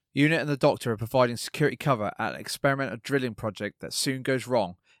Unit and the Doctor are providing security cover at an experimental drilling project that soon goes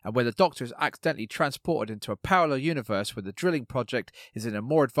wrong, and where the Doctor is accidentally transported into a parallel universe where the drilling project is in a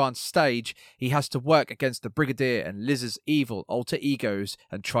more advanced stage, he has to work against the Brigadier and Liz's evil alter egos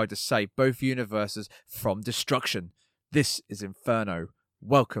and try to save both universes from destruction. This is Inferno.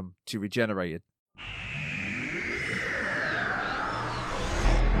 Welcome to Regenerated.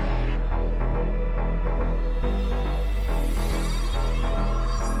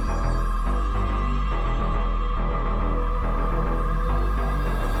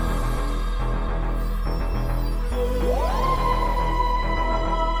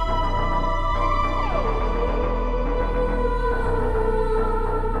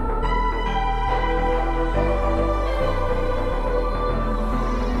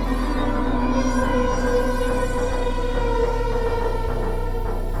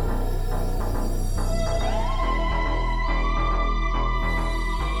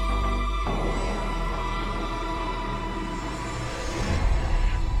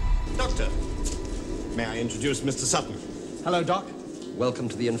 Introduce Mr. Sutton. Hello, Doc. Welcome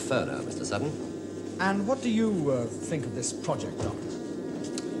to the Inferno, Mr. Sutton. And what do you think of this project, Doc?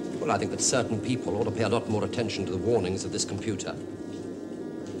 Well, I think that certain people ought to pay a lot more attention to the warnings of this computer.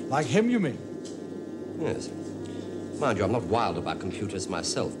 Like him, you mean? Yes. Mind you, I'm not wild about computers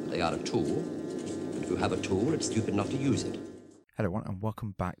myself, but they are a tool. And if you have a tool, it's stupid not to use it. Hello, everyone, and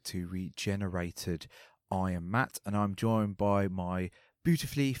welcome back to Regenerated. I am Matt, and I'm joined by my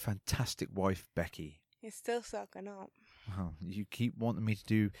beautifully fantastic wife, Becky. You're still sucking up. Well, you keep wanting me to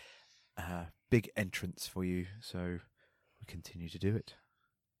do a big entrance for you, so we continue to do it.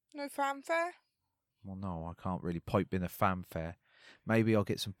 No fanfare? Well, no, I can't really pipe in a fanfare. Maybe I'll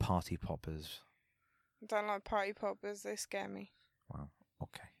get some party poppers. I don't like party poppers, they scare me. Well,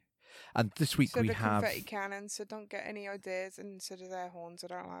 okay. And this week we have confetti cannons, so don't get any ideas, and instead of their horns, I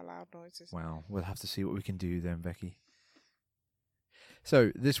don't like loud noises. Well, we'll have to see what we can do then, Becky.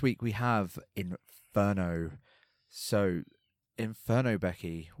 So this week we have Inferno. So Inferno,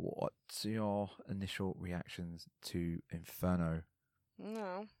 Becky, what's your initial reactions to Inferno?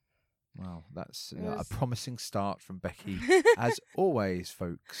 No. Well, that's a promising start from Becky, as always,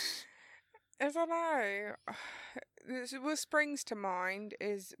 folks. I don't know. What springs to mind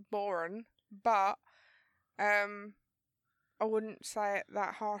is boring, but I wouldn't say it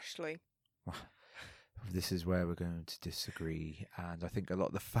that harshly. This is where we're going to disagree, and I think a lot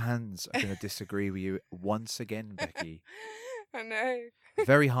of the fans are going to disagree with you once again, Becky. I know.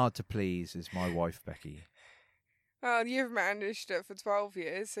 Very hard to please is my wife, Becky. Well, you've managed it for 12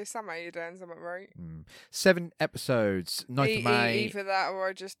 years, so somehow you're doing something right. 7 episodes, 9th of May. Either that or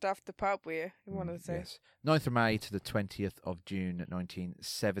I just stuffed the pub with you, one of the two. Yes. 9th of May to the 20th of June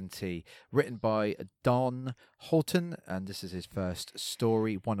 1970. Written by Don Holton, and this is his first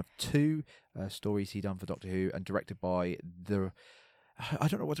story, one of 2 stories he done for Doctor Who, and directed by I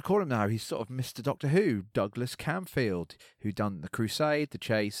don't know what to call him now. He's sort of Mr. Doctor Who, Douglas Camfield, who done The Crusade, The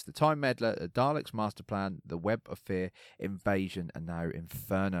Chase, The Time Meddler, The Daleks Master Plan, The Web of Fear, Invasion, and now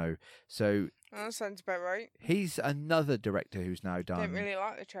Inferno. So that sounds about right. He's another director who's now done. Didn't really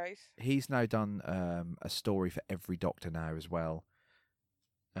like The Chase. He's now done a story for every Doctor now as well.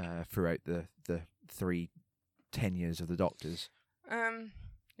 Throughout the 3 tenures of the Doctors.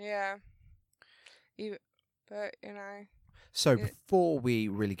 Yeah. But you know. So before we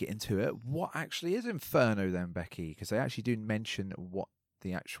really get into it, what actually is Inferno then, Becky? Because they actually do mention what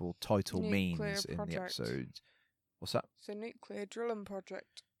the actual title means in the episode. What's that? It's a nuclear drilling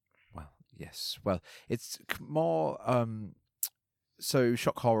project. Well, yes. Well, it's more... so,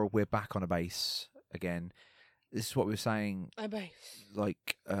 shock horror, we're back on a base again. This is what we were saying, a base.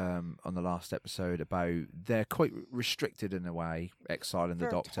 Like on the last episode, about they're quite restricted in a way, exiling the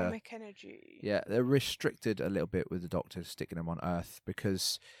Doctor. Atomic energy. Yeah, they're restricted a little bit with the Doctor sticking him on Earth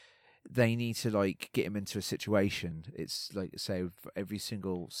because they need to like get him into a situation. It's like say every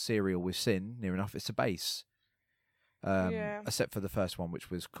single serial we've seen, near enough, it's a base. Except for the first one, which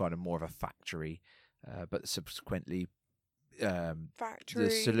was kind of more of a factory, but subsequently. Factory. The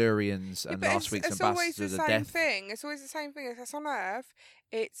Silurians and last week's ambassador, the Death. It's always the same thing. If it's on Earth,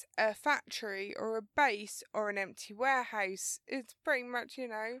 it's a factory or a base or an empty warehouse. It's pretty much,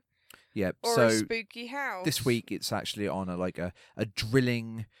 Yeah, or so a spooky house. This week it's actually on a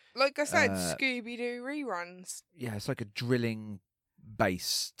drilling. Like I said, Scooby-Doo reruns. Yeah, it's like a drilling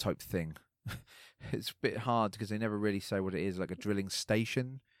base type thing. It's a bit hard because they never really say what it is. Like a drilling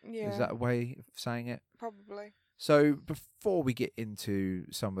station. Yeah. Is that a way of saying it? Probably. So before we get into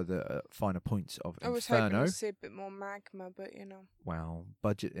some of the finer points of Inferno, I was hoping to see a bit more magma, but Well,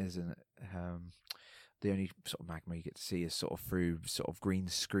 budget isn't. the only sort of magma you get to see is sort of through sort of green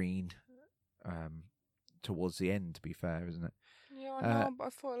screen towards the end, to be fair, isn't it? Yeah, I know, but I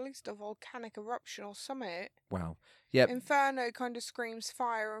thought at least a volcanic eruption or something. Well, yeah. Inferno kind of screams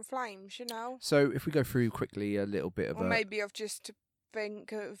fire and flames, you know? So if we go through quickly a little bit of Or maybe I've just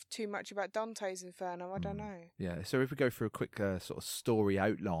think of too much about Dante's Inferno, I don't know. Yeah, so if we go through a quick sort of story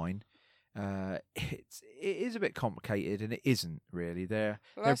outline, it is a bit complicated, and it isn't really. There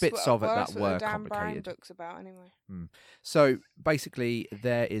are bits of it that were Dan Brown complicated. book's about anyway. So basically,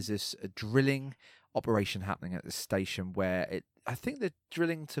 there is this drilling operation happening at this station where I think they're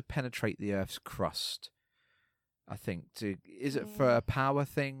drilling to penetrate the Earth's crust. I think is it for a power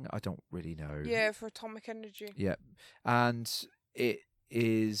thing? I don't really know. Yeah, for atomic energy. Yeah, and it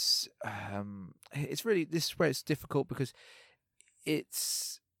is. It's really this is where it's difficult because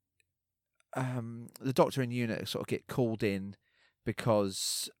it's the Doctor and UNIT sort of get called in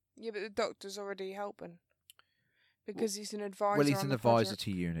because but the Doctor's already helping because he's an advisor. Well, he's on an the advisor project.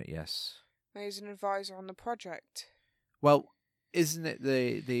 to UNIT, yes. He's an advisor on the project. Well, isn't it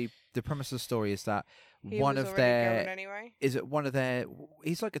the premise of the story is that He one was of already their going anyway. is it one of their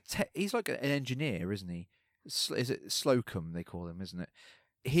he's like an engineer, isn't he? Is it Slocum they call him, isn't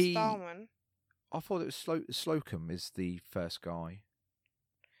it? Starman. I thought it was Slocum is the first guy.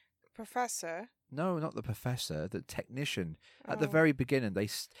 Professor. No, not the professor, the technician. At the Oh. very beginning, they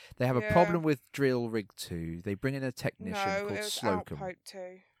have a Yeah. problem with Drill Rig 2. They bring in a technician No, called it was Slocum. Outpope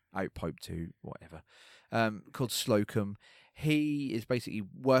too. Outpope 2, whatever. Called Slocum. He is basically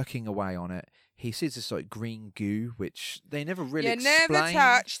working away on it. He sees this like green goo, which they never really explain. Never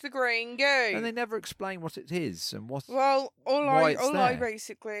touch the green goo. And they never explain what it is and what. Well, why it's I there.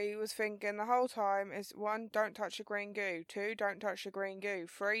 basically was thinking the whole time is 1, don't touch the green goo. 2, don't touch the green goo.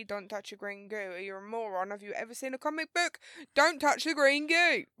 3, don't touch the green goo. You're a moron. Have you ever seen a comic book? Don't touch the green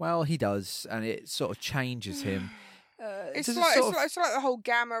goo. Well, he does, and it sort of changes him. It's does it like, sort of- it's like the whole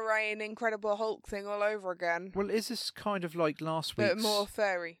Gamma Ray and Incredible Hulk thing all over again, Well, is this kind of like last but week's? more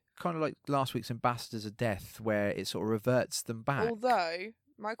furry. Kind of like last week's Ambassadors of Death, where it sort of reverts them back. Although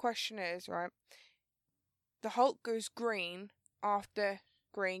my question is right, the Hulk goes green after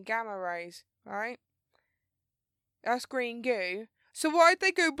green gamma rays, right? That's green goo. So why'd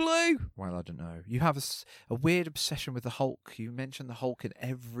they go blue? Well, I don't know. You have a weird obsession with the Hulk. You mention the Hulk in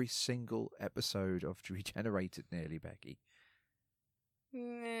every single episode of Regenerated, nearly, Becky.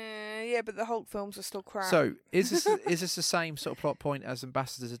 Yeah, but the Hulk films are still crap. So, is this the same sort of plot point as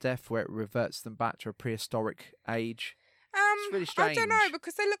Ambassadors of Death, where it reverts them back to a prehistoric age? It's really I don't know, strange.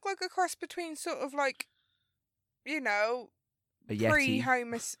 because they look like a cross between sort of like, you know, A Yeti.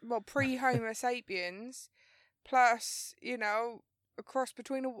 pre-Homo sapiens, plus, you know, a cross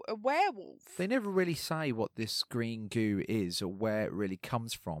between a werewolf. They never really say what this green goo is or where it really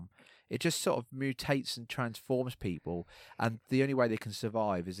comes from. It just sort of mutates and transforms people, and the only way they can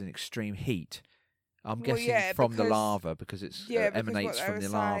survive is in extreme heat. I'm guessing from the lava because it's emanates from the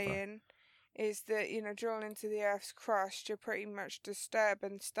lava. Saying is that, you know, drilling into the Earth's crust, you're pretty much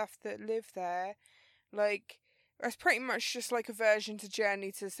disturbing stuff that live there. Like, it's pretty much just like a version to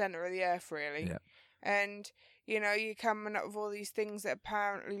Journey to the Centre of the Earth, really. Yeah. And, you know, you're coming up with all these things that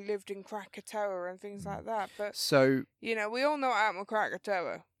apparently lived in Krakatoa and things like that. But, So, you know, we all know what happened with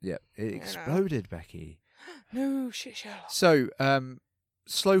Krakatoa. yeah, it know. exploded, Becky. No, shit, Sherlock. So,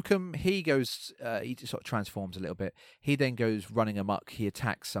 Slocum, he goes, he sort of transforms a little bit. He then goes running amok. He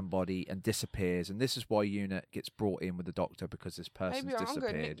attacks somebody and disappears. And this is why UNIT gets brought in with the Doctor, because this person's Maybe I'm going to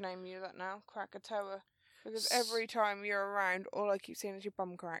disappeared. nickname you that now, Krakatoa. Because every time you're around, all I keep seeing is your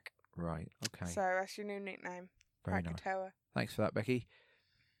bum crack. Right, okay. So that's your new nickname, Very nice. Krakatoa. Thanks for that, Becky.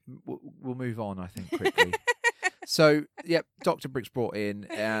 We'll move on, I think, quickly. So, yep, Dr. Brick's brought in,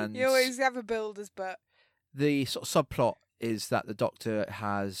 and You always have a builder's butt. the sort of subplot is that the Doctor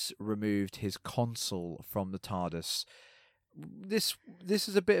has removed his console from the TARDIS. This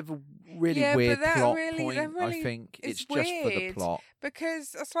is a bit of a really Yeah, weird but that plot really- point. that really I think is it's just for the weird. plot.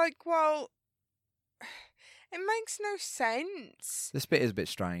 Because it's like, well, it makes no sense. This bit is a bit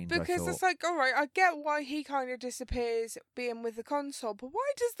strange. Because I thought. it's like, all right, I get why he kind of disappears being with the console, but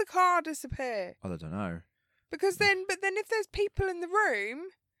why does the car disappear? I don't know. Because then, but then if there's people in the room,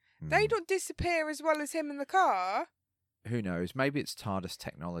 they don't disappear as well as him in the car. Who knows? Maybe it's TARDIS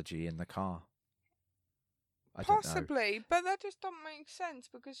technology in the car. I don't know. Possibly, but that just don't make sense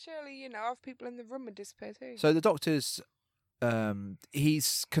because surely, you know, other people in the room would disappear too. So the Doctor's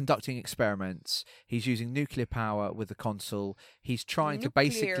he's conducting experiments. He's using nuclear power with the console. He's trying to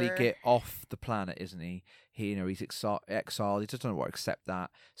basically Nuclear. get off the planet, isn't he? He's exiled. He doesn't want to accept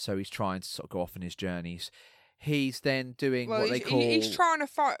that, so he's trying to sort of go off on his journeys. he's then doing Well, what they call he's trying to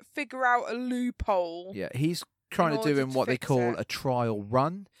figure out a loophole. yeah, he's trying to order do in to what they fix call it. a trial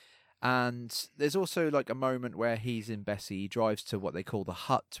run. And there's also like a moment where he's in Bessie. He drives to what they call the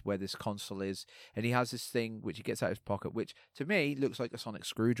hut where this console is, and he has this thing which he gets out of his pocket, which to me looks like a sonic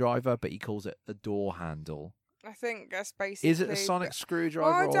screwdriver, but he calls it a door handle. I think that's basically. Is it a sonic but- screwdriver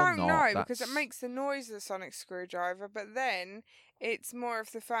Well, I or don't not? know because it That's- makes the noise of the sonic screwdriver, but then it's more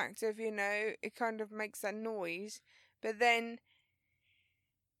of the fact of it kind of makes that noise, but then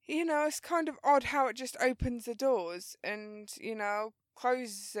it's kind of odd how it just opens the doors and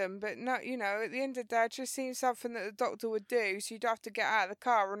closes them, but no, at the end of the day, it just seems something that the doctor would do, so you'd have to get out of the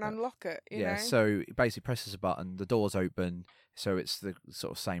car and unlock it. You yeah. know? So he basically presses a button, the doors open. So it's the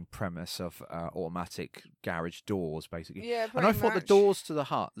sort of same premise of automatic garage doors, basically. Yeah, And I pretty thought the much. doors to the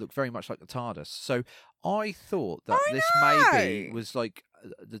hut looked very much like the TARDIS. So I thought that I this maybe know! was like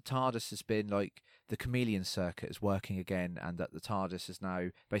the TARDIS has been like the chameleon circuit is working again, and that the TARDIS has now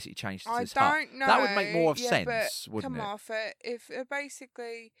basically changed to I this hut. don't know. That would make more of yeah, sense, but wouldn't come it? off it. If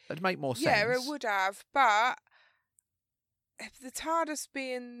basically, It'd make more sense. yeah, it would have. But if the TARDIS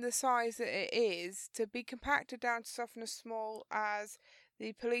being the size that it is, to be compacted down to something as small as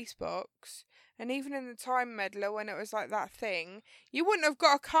the police box, and even in the Time Meddler when it was like that thing, you wouldn't have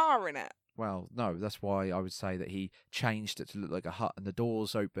got a car in it. Well, no, that's why I would say that he changed it to look like a hut and the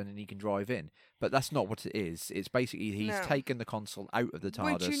doors open and he can drive in. But that's not what it is. It's basically he's No. taken the console out of the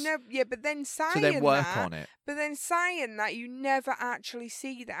TARDIS Which you never, yeah, but then saying to then work that, on it. But then saying that, you never actually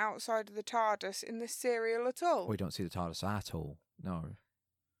see the outside of the TARDIS in the serial at all. We don't see the TARDIS at all. No.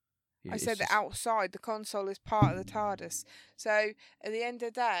 I It's said the just- outside, the console is part of the TARDIS. So at the end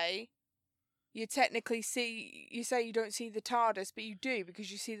of the day, you technically see, you say you don't see the TARDIS, but you do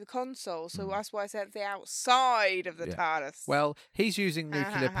because you see the console. So that's why I said the outside of the Yeah. TARDIS. Well, he's using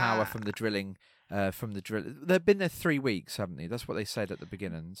nuclear power from the drilling. They've been there 3 weeks, haven't they? That's what they said at the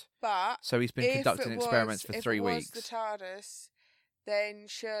beginning. but So he's been if conducting it experiments was- for if 3 it weeks. was the TARDIS, then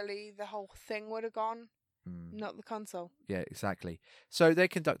surely the whole thing would have gone, Mm. not the console. Yeah, exactly. So they're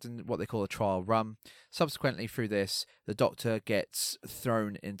conducting what they call a trial run. Subsequently, through this, the Doctor gets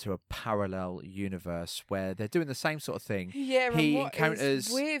thrown into a parallel universe where they're doing the same sort of thing. Yeah, He and what is encounters-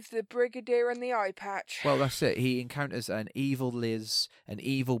 with the Brigadier and the eye patch. Well, that's it. He encounters an evil Liz, an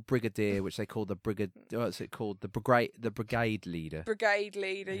evil Brigadier, which they call the what's it called? The brigade leader. Brigade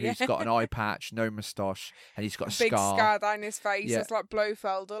leader, yeah. Who's got an eye patch, no moustache, and he's got a big scar. scar down his face. Yeah. It's like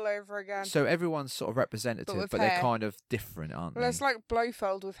Blofeld all over again. So everyone's sort of representative, with but they're hair. kind of different, aren't Well, they? it's like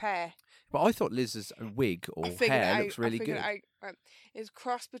Blofeld with hair. But I thought Liz's wig or I figured it hair out. looks really I figured good. it out. Right. It's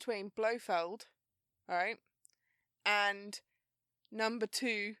cross between Blofeld, right, and number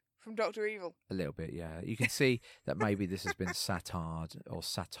 2 from Doctor Evil. A little bit, yeah. You can see that maybe this has been satired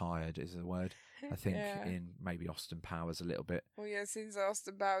is the word. I think Yeah. in maybe Austin Powers a little bit. Well, yeah, since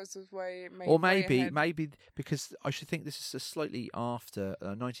Austin Powers was way, Or way maybe ahead. because I should think this is a slightly after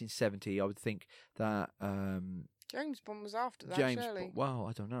 1970. I would think that James Bond was after that. James. Surely Well,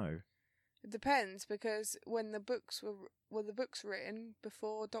 I don't know. it depends because when the books were the books written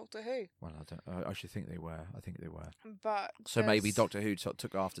before Doctor Who, Well, I don't. I should think they were. I think they were. but So maybe there's- Doctor Who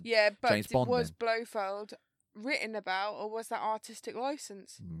took after. Yeah, but James Bond was then. Blofeld written about, or was that artistic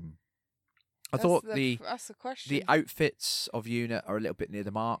license? Mm. I thought that's the question. the outfits of UNIT are a little bit near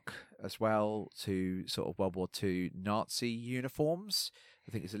the mark as well to sort of World War II Nazi uniforms.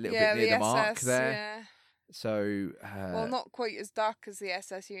 I think it's a little bit near the mark SS, there. Yeah. So, Well, not quite as dark as the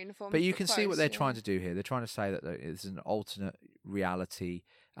SS uniform. but you can see what they're trying to do here. They're trying to say that it's an alternate reality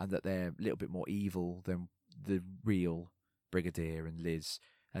and that they're a little bit more evil than the real Brigadier and Liz.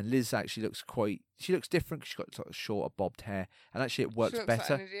 And Liz actually looks she looks different 'cause she's got sort of shorter bobbed hair. And actually it works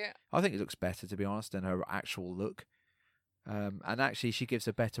better. Like an idiot. I think it looks better, to be honest, than her actual look. And actually she gives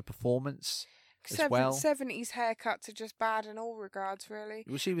a better performance as well. 70s haircuts are just bad in all regards, really.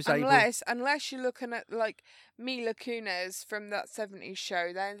 Well, she was able... Unless you're looking at like Mila Kunis from that 70s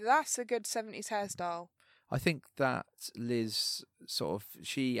show, then that's a good 70s hairstyle. I think that Liz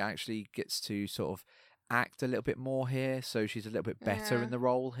she actually gets to sort of act a little bit more here, so she's a little bit better Yeah. in the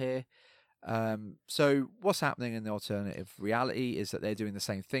role here. So what's happening in the alternative reality is that they're doing the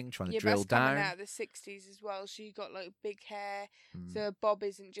same thing, trying to Yeah, drill that's coming down. out of the 60s as well. She got like big hair, Mm. so a bob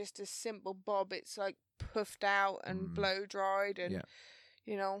isn't just a simple bob. It's like puffed out and Mm. blow dried and Yeah.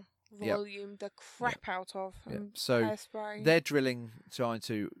 Yep. volumed the crap out of. Yeah. And So hairspray. they're drilling, trying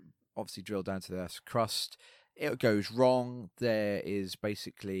to obviously drill down to the Earth's crust. It goes wrong. There is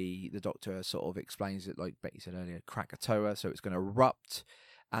basically the Doctor sort of explains it like Betty said earlier, Krakatoa, so it's going to erupt.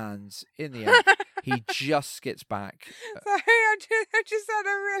 And in the end, He just gets back. Sorry, I just had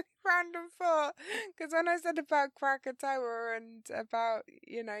a really random thought. Because when I said about Krakatoa and about,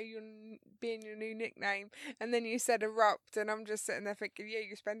 you being your new nickname, and then you said erupt, and I'm just sitting there thinking, yeah,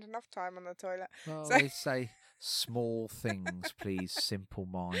 you spend enough time on the toilet. Well, So- they say small things, please, simple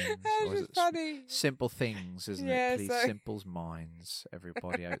minds. That Or was is just funny. simple things, isn't Yeah, it? Please, so- simple's minds.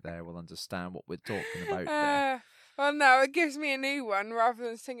 Everybody out there will understand what we're talking about there. Well, no, it gives me a new one rather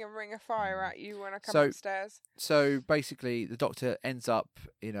than singing Ring of Fire at you when I come So- upstairs. So basically, the Doctor ends up,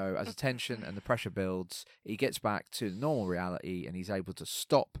 as the tension and the pressure builds, he gets back to normal reality and he's able to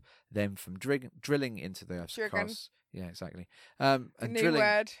stop them from drilling into the Earth's Driggin'. crust. Yeah, exactly. And New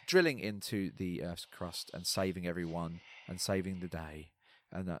word. drilling into the Earth's crust and saving everyone and saving the day.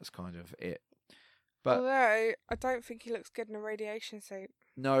 And that's kind of it. But Although, I don't think he looks good in a radiation suit.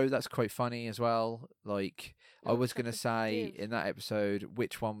 no, that's quite funny as well. Like, I was Looks going to like a say div. in that episode,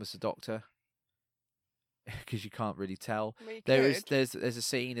 which one was the Doctor? Because you can't really tell. Well, you There's could. a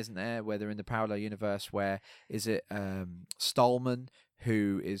scene, isn't there, where they're in the parallel universe where is it Stallman,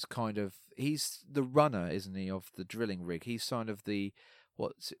 who is kind of he's the runner, isn't he, of the drilling rig? He's kind of the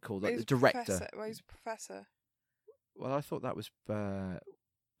what's it called, like He's the a director. professor. Well, he's a professor. Well, I thought that was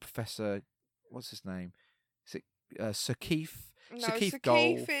Professor. What's his name? Is it Sir Keith? No, Sir Keith Sir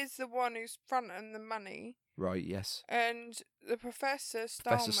Gold. Keith is the one who's fronting the money, Right. Yes. and the Professor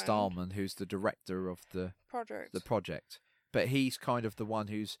Professor Stallman, who's the director of the project. project, but he's kind of the one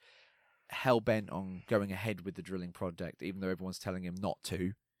who's hell bent on going ahead with the drilling project, even though everyone's telling him not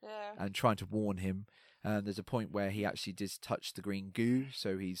to Yeah. and trying to warn him. And there's a point where he actually does touch the green goo,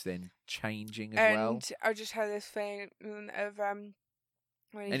 so he's then changing as well. And I just had this feeling of when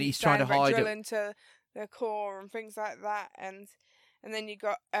And he he's keeps trying to saying about hide it. drilling to the core and things like that, and then you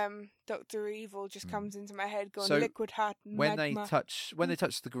got Dr. Evil just comes into my head going So, liquid hot When magma. they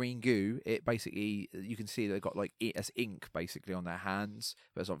touch the green goo, it basically you can see they've got like as ink basically on their hands,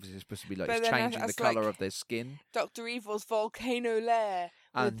 but it's obviously supposed to be like But it's then changing the that's color like- of their skin. Dr. Evil's volcano lair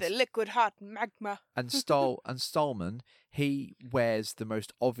with And- the liquid hot magma. And Stallman, he wears the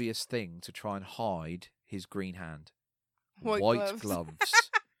most obvious thing to try and hide his green hand. White gloves. gloves.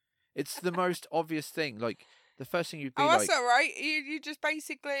 It's the most obvious thing. Like the first thing you'd be Oh, like, that's all right. You just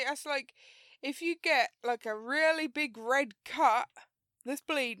basically that's like if you get like a really big red cut that's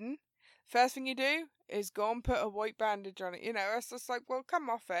bleeding, first thing you do is go and put a white bandage on it. It's just like, well, come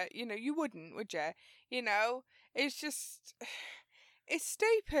off it. You wouldn't, would you? It's just it's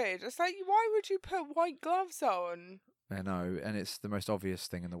stupid. It's like, why would you put white gloves on? I know, and it's the most obvious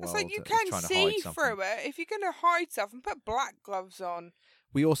thing in the It's world. like you that he's can trying to hide see something. through it. If you're gonna hide something, put black gloves on.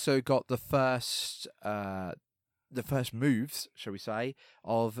 We also got the first moves, shall we say,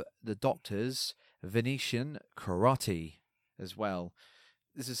 of the Doctor's Venetian karate as well.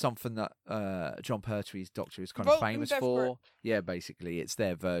 This is something that John Pertwee's Doctor is kind of Vulcan famous Death for. Grip. Yeah, basically, it's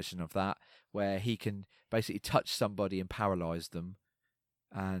their version of that, where he can basically touch somebody and paralyze them.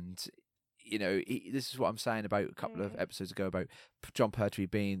 And, this is what I'm saying about a couple of episodes ago about John Pertwee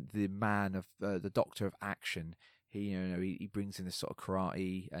being the man of the Doctor of action. He brings in this sort of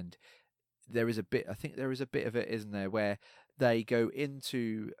karate, and there is a bit. I think there is a bit of it, isn't there, where they go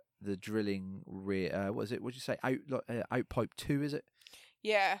into the drilling rear. What is it? What did you say? Outpipe 2, is it?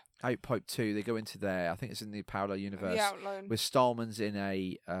 Yeah, Outpipe 2. They go into there. I think it's in the parallel universe. the outline. Where Stallman's in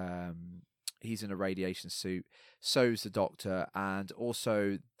a he's in a radiation suit. So's the Doctor, and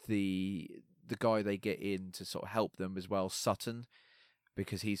also the guy they get in to sort of help them as well, Sutton.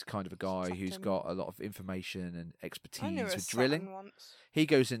 Because he's kind of a guy who's Sutton. got a lot of information and I knew expertise it was with drilling. Sutton once. He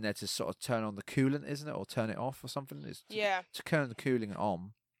goes in there to sort of turn on the coolant, isn't it? Or turn it off or something? It's Yeah. to turn the cooling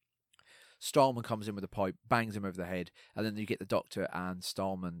on. Stallman comes in with a pipe, bangs him over the head, and then you get the Doctor and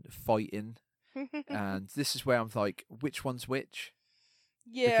Stallman fighting. And this is where I'm like, which one's which?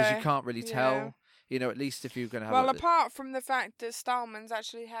 Yeah. Because you can't really yeah. tell. At least if you're going to have Well, apart from the fact that Stallman's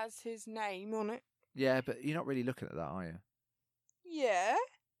actually has his name on it. Yeah, but you're not really looking at that, are you? Yeah.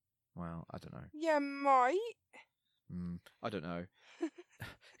 Well, I don't know. Yeah, might. I don't know.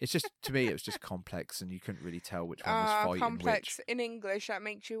 It's just, to me, it was just complex, and you couldn't really tell which one was fighting Complex which. in English, that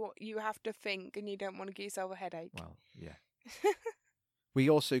makes you have to think, and you don't want to give yourself a headache. Well, yeah. We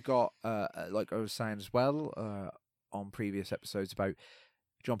also got, like I was saying as well, on previous episodes about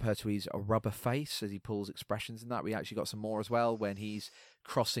John Pertwee's a rubber face as he pulls expressions in that. We actually got some more as well when he's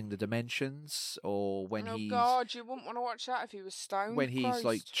crossing the dimensions, or when oh he's God, you wouldn't want to watch that if he was stoned. when he's Christ.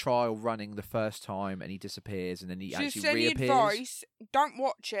 like trial running the first time and he disappears, and then he Just actually any reappears. advice: don't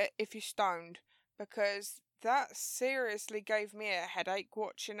watch it if you're stoned, because that seriously gave me a headache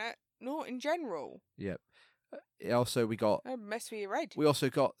watching it. Not in general. Yep. Also, we got Oh, mess with your head. we also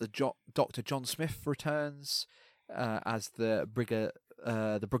got the Dr. John Smith returns as the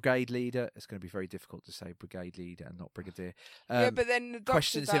brigade leader. It's going to be very difficult to say brigade leader and not brigadier. Yeah, but then the doctor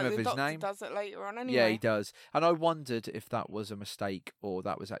questions him of the his doctor name. does it later on anyway. Yeah, he does. And I wondered if that was a mistake or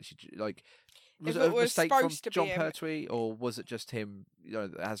that was actually like. Was If it it a was mistake from supposed to be John him. Pertwee, or was it just him?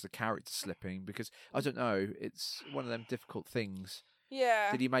 That has the character slipping? Because I don't know. It's one of them difficult things.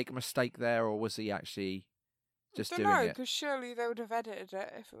 Yeah. Did he make a mistake there, or was he actually just I doing don't know, it? because surely they would have edited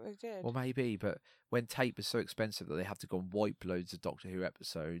it if they did. Well, maybe, but when tape is so expensive that they have to go and wipe loads of Doctor Who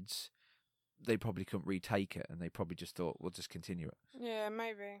episodes, they probably couldn't retake it, and they probably just thought, we'll just continue it. Yeah,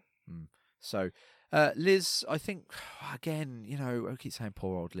 maybe. So, Liz, I think, again, I keep saying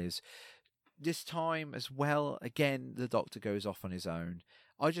poor old Liz. This time as well, again, the Doctor goes off on his own.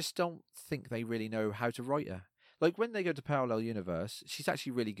 I just don't think they really know how to write her. Like, when they go to Parallel Universe, she's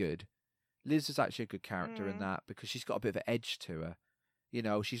actually really good. Liz is actually a good character in that because she's got a bit of an edge to her.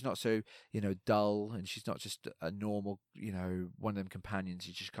 She's not so, dull, and she's not just a normal, one of them companions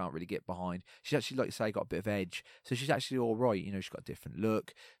you just can't really get behind. She's actually, like you say, got a bit of edge. So she's actually all right. She's got a different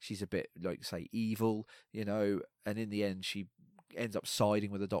look. She's a bit, like, say, evil, and in the end, she ends up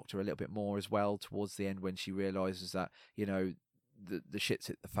siding with the Doctor a little bit more as well towards the end when she realises that, the shit's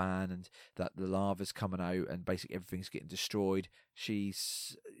hit the fan and that the lava's coming out and basically everything's getting destroyed.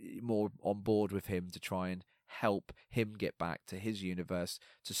 She's more on board with him to try and help him get back to his universe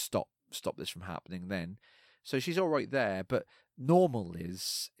to stop this from happening then. So she's all right there, but normal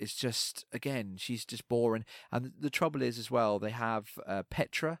Liz is just, again, she's just boring. And the trouble is as well, they have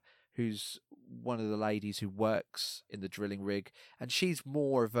Petra, who's one of the ladies who works in the drilling rig, and she's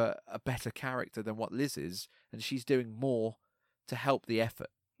more of a better character than what Liz is, and she's doing more to help the effort.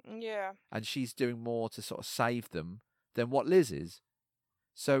 Yeah. And she's doing more to sort of save them than what Liz is.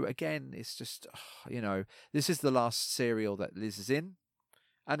 So again, it's just, this is the last serial that Liz is in.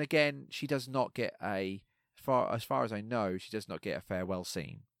 And again, she does not get as far as I know, she does not get a farewell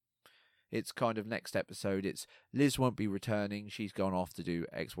scene. It's kind of next episode, it's Liz won't be returning, she's gone off to do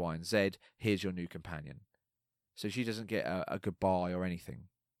X, Y, and Z, here's your new companion. So she doesn't get a goodbye or anything.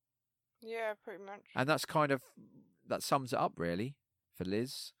 Yeah, pretty much. And that's that sums it up really for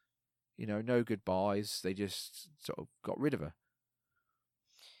Liz. No goodbyes, they just sort of got rid of her.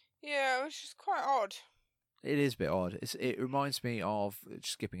 Yeah, it was just quite odd. It is a bit odd. It reminds me of,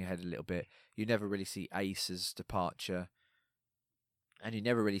 skipping ahead a little bit, you never really see Ace's departure, and you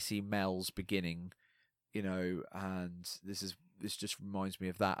never really see Mel's beginning, and this just reminds me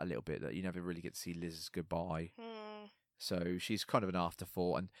of that a little bit, that you never really get to see Liz's goodbye. So she's kind of an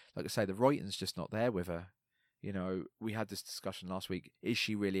afterthought, and like I say, the writing's just not there with her. We had this discussion last week. Is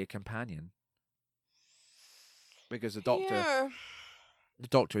she really a companion? Because the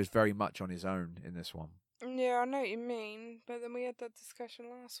Doctor is very much on his own in this one. Yeah, I know what you mean, but then we had that discussion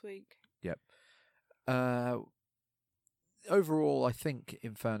last week. Yep. Overall, I think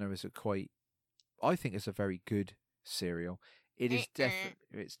Inferno is it's a very good serial. It is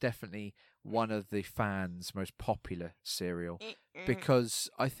it's definitely one of the fans' most popular serial because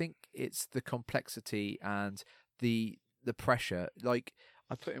I think it's the complexity and the pressure. Like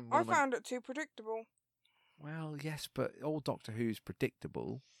I put in. I found it too predictable. Well, yes, but all Doctor Who's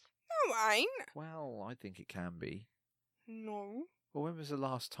predictable. No, it ain't. Well, I think it can be. No. Well, when was the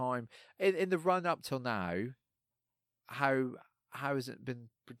last time in the run up till now? How has it been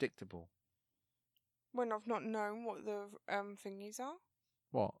predictable? When I've not known what the thingies are.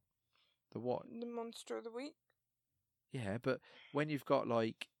 What? The what? The monster of the week. Yeah, but when you've got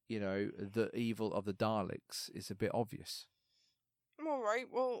the evil of the Daleks is a bit obvious. Alright,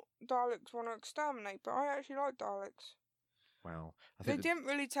 well, Daleks want to exterminate, but I actually like Daleks. Well, I They think didn't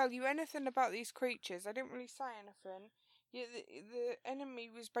really tell you anything about these creatures. They didn't really say anything. Yeah, the enemy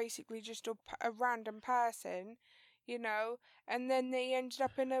was basically just a random person, and then they ended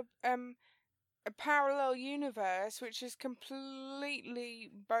up in a parallel universe, which is completely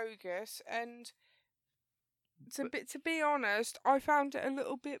bogus. And to be honest, I found it a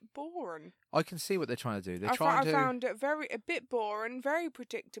little bit boring. I can see what they're trying to do. I found it a bit boring, very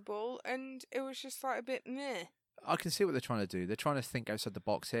predictable, and it was just like a bit meh. I can see what they're trying to do. They're trying to think outside the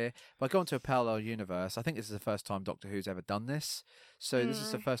box here. By going to a parallel universe, I think this is the first time Doctor Who's ever done this. So this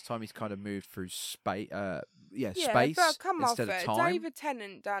is the first time he's kind of moved through space. Space but come instead off of it. time. David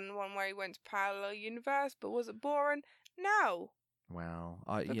Tennant done one where he went to parallel universe, but was it boring? No, Well,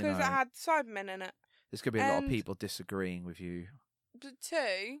 because it had Cybermen in it. there's going to be a lot of and- people disagreeing with you. But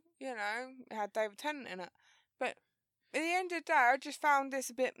two, it had David Tennant in it. But at the end of the day, I just found this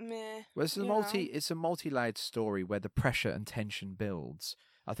a bit meh. Well, it's a multi-layered story where the pressure and tension builds.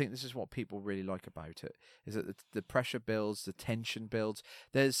 I think this is what people really like about it, is that the pressure builds, the tension builds.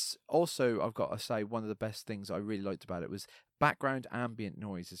 There's also, I've got to say, one of the best things I really liked about it was background ambient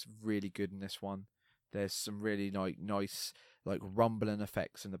noise is really good in this one. There's some really nice rumbling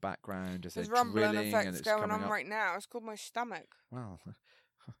effects in the background as There's they're rumbling drilling and effects it's going coming on up. right now. It's called my stomach. Well,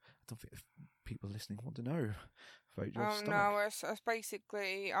 I don't think if people listening want to know about your Oh stomach. no, it's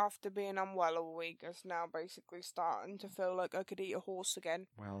basically, after being unwell all week, it's now basically starting to feel like I could eat a horse again.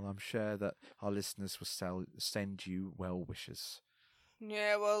 Well, I'm sure that our listeners will send you well wishes.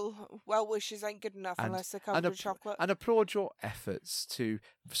 Yeah, well wishes ain't good enough unless they're covered with chocolate. And applaud your efforts to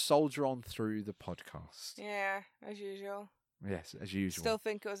soldier on through the podcast. Yeah, as usual. Yes, as usual. Still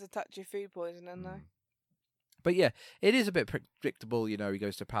think it was a touch of food poisoning though. But yeah, it is a bit predictable. You know, he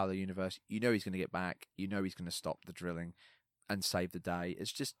goes to Parallel Universe. You know he's going to get back. You know he's going to stop the drilling and save the day.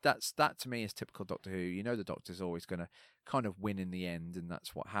 It's just that to me is typical Doctor Who. You know the Doctor's always going to kind of win in the end, and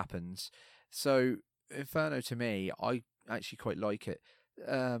that's what happens. So Inferno, to me, I actually quite like it.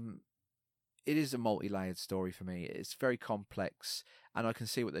 It is a multi-layered story for me. It's very complex, and I can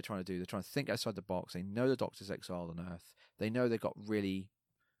see what they're trying to do. They're trying to think outside the box. They know the Doctor's exiled on Earth. They know they've got really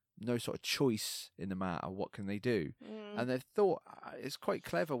no sort of choice in the matter. What can they do? And they've thought it's quite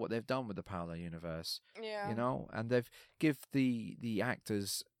clever what they've done with the Parallel Universe. Yeah. You know, and they've give the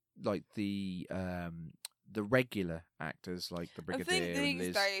actors like the regular actors like the Brigadier I think and these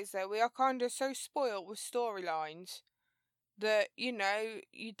Liz. days though we are kind of so spoilt with storylines that, you know,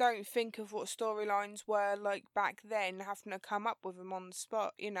 you don't think of what storylines were like back then, having to come up with them on the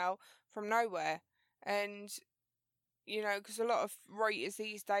spot, you know, from nowhere. And, you know, because a lot of writers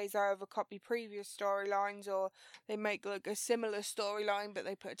these days either copy previous storylines or they make like a similar storyline but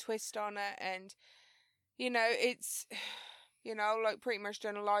they put a twist on it. And, you know, it's, you know, like pretty much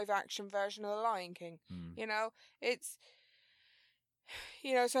doing a live action version of The Lion King. You know, it's,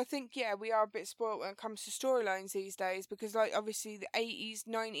 you know, so I think, yeah, we are a bit spoilt when it comes to storylines these days because, like, obviously the 80s,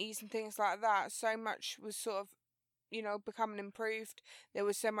 90s and things like that, so much was sort of, you know, becoming improved. There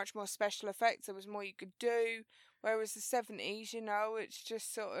was so much more special effects. There was more you could do. Whereas the 70s, you know, it's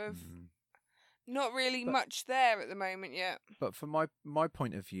just sort of not really much there at the moment yet. But from my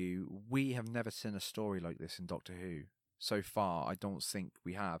point of view, we have never seen a story like this in Doctor Who. So far, I don't think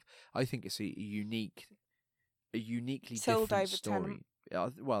we have. I think it's a uniquely Till different David story.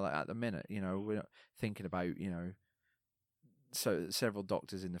 Well, at the minute, you know, we're not thinking about, you know, so several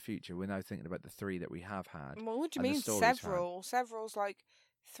Doctors in the future. We're now thinking about the 3 that we have had. Well, what do you and the mean stories had. several? Several's like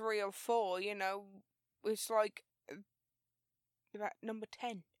 3 or 4, you know. It's like about number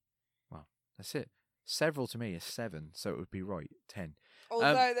 10. Well, that's it. Several to me is 7, so it would be right, 10.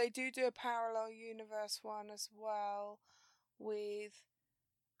 Although they do a parallel universe one as well with,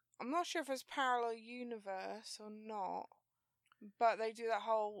 I'm not sure if it's parallel universe or not, but they do that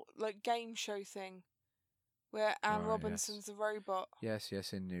whole like game show thing where Anne Robinson's a robot. Yes,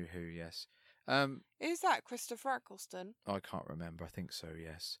 in New Who, yes. Is that Christopher Eccleston? I can't remember. I think so,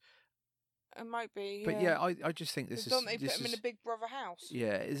 yes. It might be. But yeah, I just think this is. Don't they put him in a Big Brother house?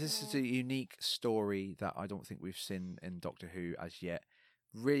 Yeah, this is a unique story that I don't think we've seen in Doctor Who as yet.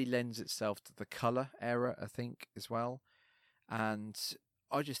 Really lends itself to the colour era, I think, as well. And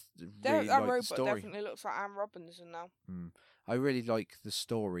I just really that like robot the story. definitely looks like Anne Robinson now. I really like the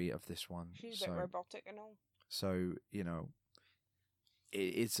story of this one. She's a bit robotic and all. So, you know,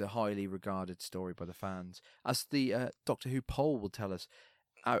 it's a highly regarded story by the fans. As the Doctor Who poll will tell us,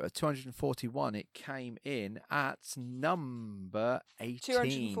 out of 241, it came in at number 18.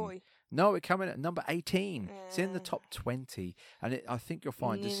 240. No, it came in at number 18. It's in the top 20. And I think you'll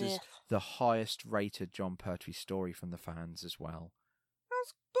find this is the highest rated John Pertwee story from the fans as well.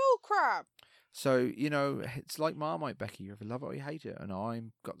 That's bullcrap. So, you know, it's like Marmite, Becky. You either love it or you hate it. And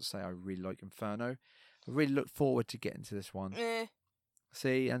I've got to say, I really like Inferno. I really look forward to getting to this one.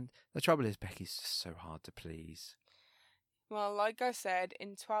 See, and the trouble is, Becky's just so hard to please. Well, like I said,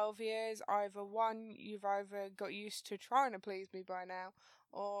 in 12 years, either one, you've either got used to trying to please me by now,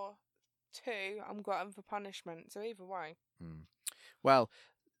 or 2, I'm glutton for punishment. So either way. Well,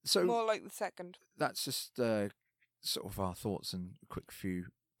 so more like the second. That's just sort of our thoughts and a quick few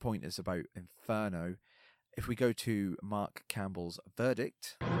pointers about Inferno. If we go to Mark Campbell's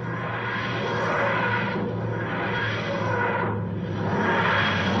verdict.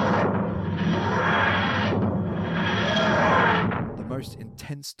 Most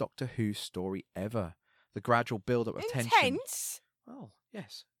intense Doctor Who story ever. The gradual build-up of tension. Intense? Well,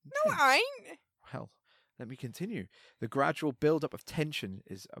 yes. No, it ain't. Well, Let me continue. The gradual build-up of tension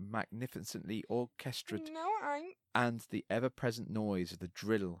is magnificently orchestrated, No, I ain't. and the ever-present noise of the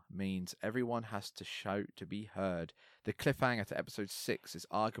drill means everyone has to shout to be heard. The cliffhanger to episode 6 is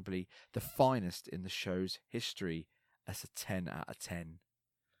arguably the finest in the show's history. That's a 10 out of 10.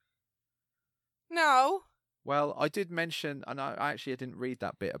 No. Well, I did mention, and I didn't read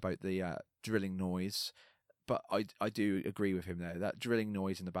that bit about the drilling noise, but I do agree with him there. That drilling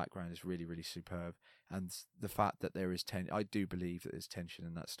noise in the background is really, really superb. And the fact that there is I do believe that there's tension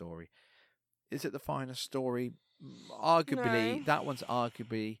in that story. Is it the finest story? Arguably, No. that one's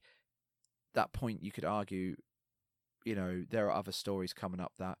arguably, that point you could argue, there are other stories coming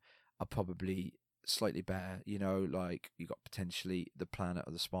up that are probably slightly better, like you got potentially The Planet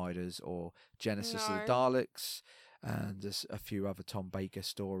of the Spiders or Genesis of the No. Daleks, and there's a few other Tom Baker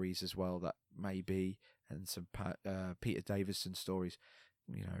stories as well that maybe, and some Peter Davison stories.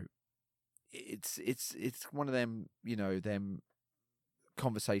 It's one of them, them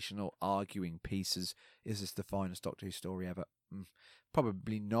conversational arguing pieces. Is this the finest Doctor Who story ever?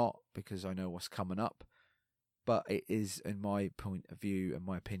 Probably not, because I know what's coming up. But it is, in my point of view and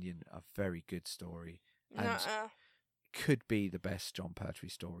my opinion, a very good story. And Nuh-uh. could be the best John Pertwee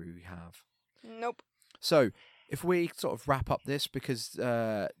story we have. Nope. So, if we sort of wrap up this, because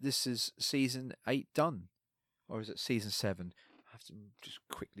this is season 8 done. Or is it season 7? I have to just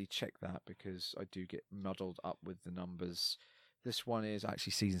quickly check that, because I do get muddled up with the numbers. This one is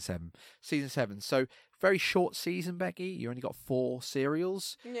actually season 7. Season 7. So, very short season, Becky. You only got 4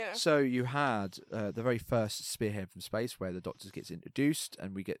 serials. Yeah. So, you had the very first Spearhead from Space, where the Doctor gets introduced,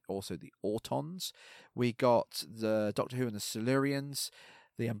 and we get also the Autons. We got the Doctor Who and the Silurians,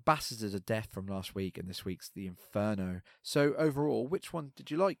 the Ambassadors of Death from last week, and this week's the Inferno. So, overall, which one did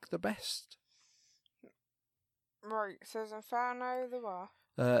you like the best? Right, so there's Inferno, the what?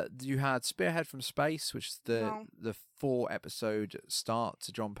 You had Spearhead from Space, which is the 4-episode start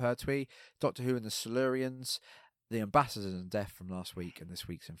to John Pertwee, Doctor Who and the Silurians, the Ambassadors of Death from last week, and this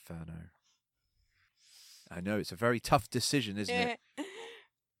week's Inferno. I know, it's a very tough decision, isn't it?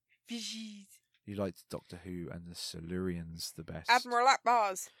 You liked Doctor Who and the Silurians the best. Admiral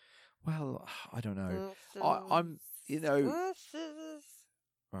Akbar's. Well, I don't know. I'm,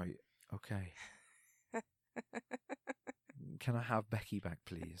 Right, okay. Can I have Becky back,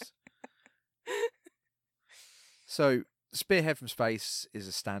 please? So, Spearhead from Space is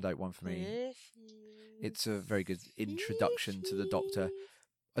a standout one for me. It's a very good introduction to the Doctor.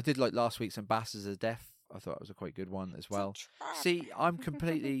 I did like last week's Ambassadors of Death. I thought it was a quite good one as well. See, I'm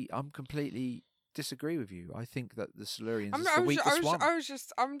completely disagree with you. I think that the Silurians is the weakest one. I was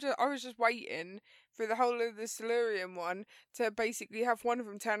just waiting for the whole of the Silurian one to basically have one of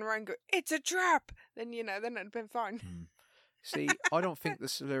them turn around and go, "It's a trap." Then then it'd been fine. See, I don't think the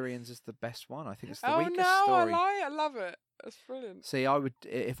Silurians is the best one. I think it's the Oh weakest no, story. I love it. That's brilliant. See, I would,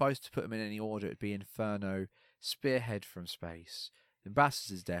 if I was to put them in any order, it'd be Inferno, Spearhead from Space,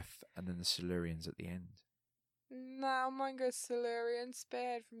 Ambassador's Death, and then the Silurians at the end. No, mine goes Silurian,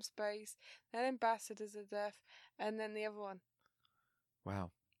 Spearhead from Space, then Ambassadors of Death, and then the other one.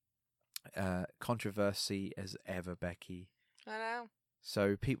 Wow. Controversy as ever, Becky. I know.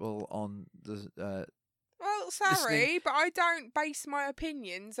 So people on the Well, sorry, but I don't base my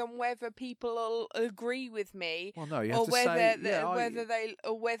opinions on whether people will agree with me, well, no, you have or to whether say,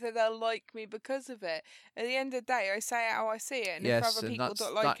 whether they'll like me because of it. At the end of the day, I say it how I see it, and Yes, if other and people that's-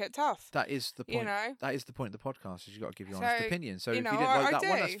 don't like it, tough. that is the point. You know? That is the point of the podcast. Is you got to give your honest So, opinion. So you if know, you didn't like I that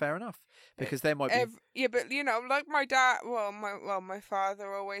one, that's do. fair enough. Because there might be. Yeah, but like my dad, my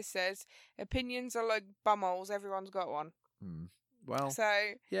father always says, opinions are like bumholes. Everyone's got one. Well, So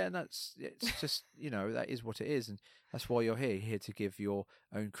yeah, and it's just that is what it is, and that's why you're here to give your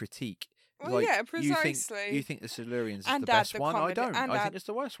own critique. Well, Like, yeah, precisely. You think the Silurians is And the add best the one? I comedy- don't. and I add- think it's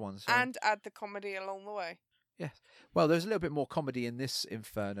the worst one. So. and add the comedy along the way. Yes. Well, there's a little bit more comedy in this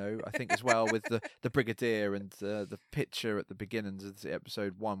Inferno, I think, as well, with the Brigadier and the picture at the beginning of the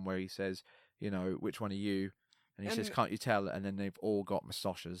episode 1 where he says, which one are you? And he says, And- can't you tell? And then they've all got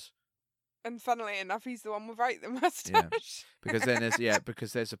moustaches. And funnily enough, he's the one without the mustache. Because then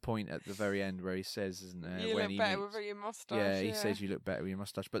there's a point at the very end where he says, isn't there? You when look he better meets- with your mustache. Yeah, he says you look better with your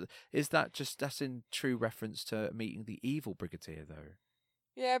moustache. But is that's in true reference to meeting the evil Brigadier, though?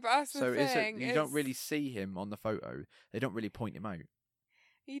 Yeah, but that's the So thing. you don't really see him on the photo. They don't really point him out.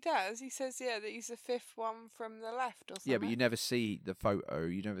 He does. He says, that he's the 5th one from the left or something. Yeah, but you never see the photo.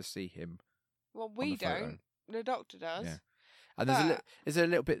 You never see him. Well, on we the photo. don't. The Doctor does. Yeah. And there's a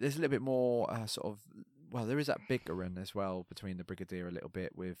little bit more sort of. Well, there is that bickering as well between the Brigadier a little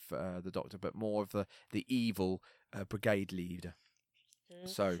bit with the Doctor, but more of the evil brigade leader.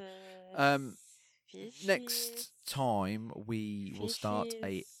 So, next time we will start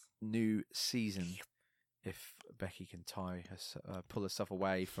a new season. If Becky can pull herself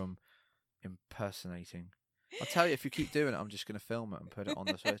away from impersonating. I'll tell you, if you keep doing it, I'm just going to film it and put it on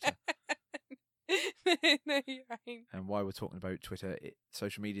the Twitter. No, you ain't. And while we're talking about Twitter,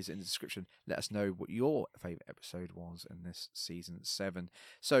 social media is in the description. Let us know what your favourite episode was in this season 7.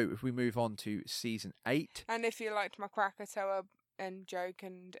 So if we move on to season 8. And if you liked my Krakatoa and joke,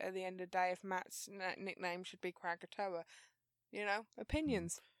 and at the end of the day, if Matt's nickname should be Krakatoa,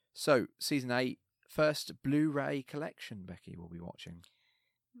 opinions. So season 8, first Blu-ray collection, Becky will be watching.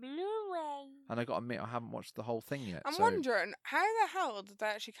 Blu-ray. And I got to admit, I haven't watched the whole thing yet. I'm wondering, how the hell did they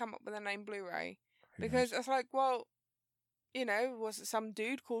actually come up with the name Blu-ray? Because it's like, well, was it some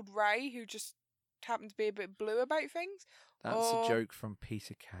dude called Ray who just happened to be a bit blue about things? That's a joke from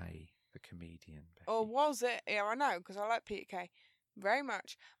Peter Kay, the comedian. Becky. Or was it? Yeah, I know, because I like Peter Kay very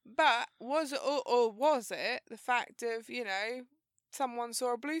much. But was it, or was it the fact of, someone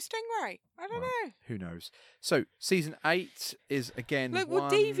saw a blue stingray? I don't know. Who knows? So, season 8 is again. Look, with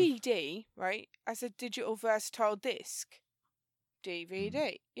DVD, right, as a digital versatile disc,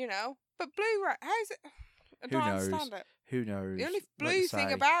 DVD, but Blu-ray, how's it? I don't understand it. Who knows? The only blue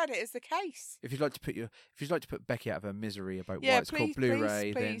thing about it is the case. If you'd like to put Becky out of her misery about why it's called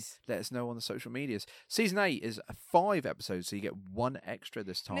Blu-ray, then let us know on the social medias. Season 8 is 5 episodes, so you get 1 extra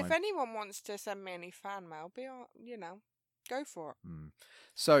this time. And if anyone wants to send me any fan mail, go for it.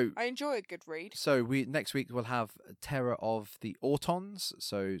 So I enjoy a good read. So next week we'll have Terror of the Autons.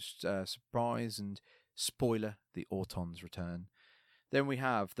 So surprise and spoiler: the Autons return. Then we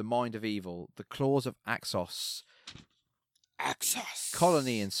have The Mind of Evil, The Claws of Axos,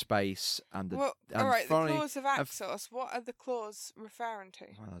 Colony in Space, and the. Well, all right, the Claws of Axos. What are the claws referring to?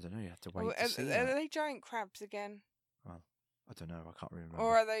 Well, I don't know. You have to wait to see. Are they giant crabs again? Well, I don't know. I can't really remember.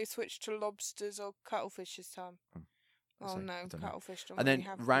 Or are they switched to lobsters or cuttlefish this time? Cuttlefish don't. And really then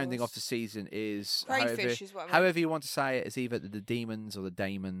have rounding claws. off the season is crayfish is what I mean. However you want to say it, it's either the demons or the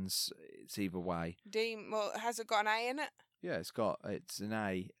daemons. It's either way. Well, has it got an A in it? Yeah, it's an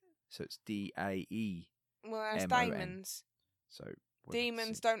A, so it's DAE. Well, there's daemons. So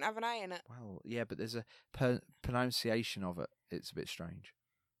demons don't have an A in it. Well, yeah, but there's a pronunciation of it. It's a bit strange.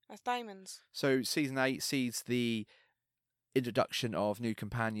 That's daemons. So season 8 sees the introduction of new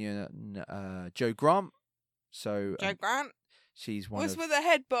companion Jo Grant. So Jo Grant. She's one. What's with the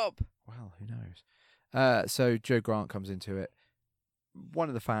head bob? Well, who knows? So Jo Grant comes into it. One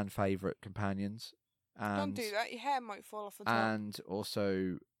of the fan favourite companions. And, don't do that. Your hair might fall off the top. And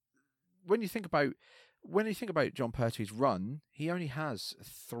also, when you think about Jon Pertwee's run, he only has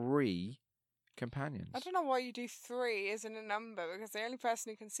 3 companions. I don't know why you do 3 isn't a number, because the only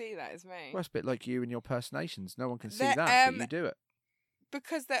person who can see that is me. Well, it's a bit like you and your personations. No one can see that, but you do it.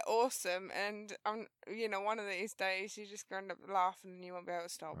 Because they're awesome, and one of these days you're just going to end up laughing and you won't be able to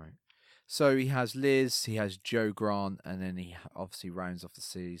stop. Right. So he has Liz, he has Jo Grant, and then he obviously rounds off the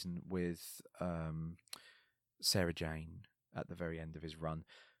season with Sarah Jane at the very end of his run.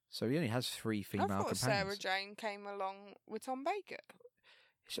 So he only has 3 female companions. Sarah Jane came along with Tom Baker.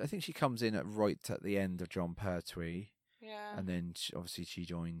 I think she comes in right at the end of Jon Pertwee. Yeah. And then she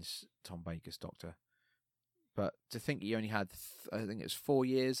joins Tom Baker's Doctor. But to think he only had, I think it was 4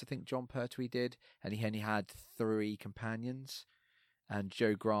 years, I think Jon Pertwee did, and he only had 3 companions. And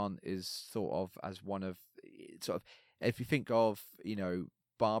Jo Grant is thought of as one of, if you think of,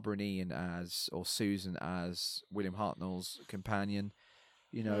 Barbara and Ian or Susan as William Hartnell's companion,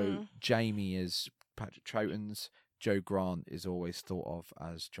 Jamie is Patrick Troughton's, Jo Grant is always thought of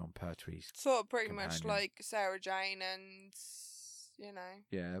as Jon Pertwee's sort of pretty companion. much like Sarah Jane and,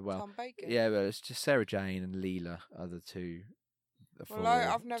 Tom Baker. Yeah, but it's just Sarah Jane and Leela are the 2. Well,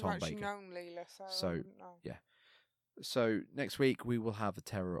 I've never actually known Leela, so I don't know. Yeah. So next week we will have the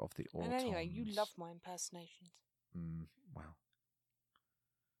Terror of the Autons. And anyway, you love my impersonations. Wow.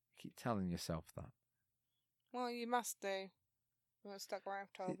 Keep telling yourself that. Well, you must do. We're stuck around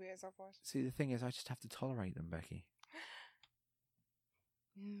for 12 years otherwise. See, the thing is, I just have to tolerate them, Becky.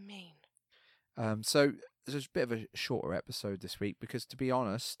 Mean. So there's a bit of a shorter episode this week because, to be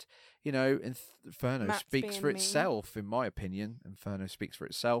honest, Inferno Matt's speaks for being itself, in my opinion. Inferno speaks for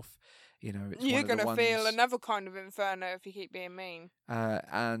itself. It's You're going to feel another kind of Inferno if you keep being mean.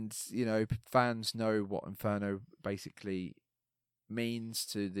 And, fans know what Inferno basically means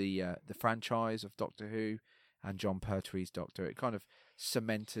to the franchise of Doctor Who and Jon Pertwee's Doctor. It kind of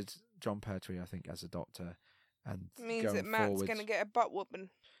cemented Jon Pertwee, I think, as a Doctor. And it means that Matt's going to get a butt whooping.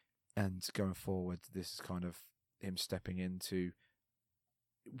 And going forward, this is kind of him stepping into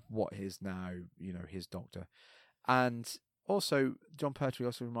what is now, his Doctor. And Also, John Pertwee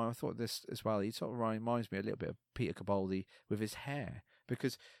I thought this as well. He sort of reminds me a little bit of Peter Capaldi with his hair,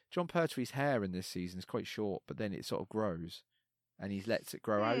 because John Pertwee's hair in this season is quite short, but then it sort of grows, and he lets it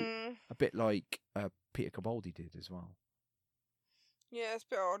grow out a bit like Peter Capaldi did as well. Yeah, it's a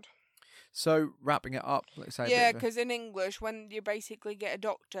bit odd. So wrapping it up, let's say. Yeah, because in English, when you basically get a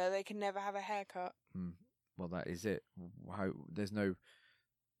doctor, they can never have a haircut. Well, that is it. There's no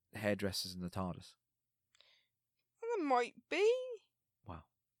hairdressers in the TARDIS. Well, there might be. Well,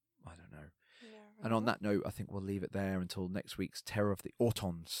 I don't know. Yeah, And on that note, I think we'll leave it there until next week's Terror of the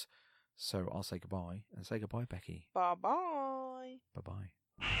Autons. So I'll say goodbye, and say goodbye, Becky. Bye-bye. Bye-bye.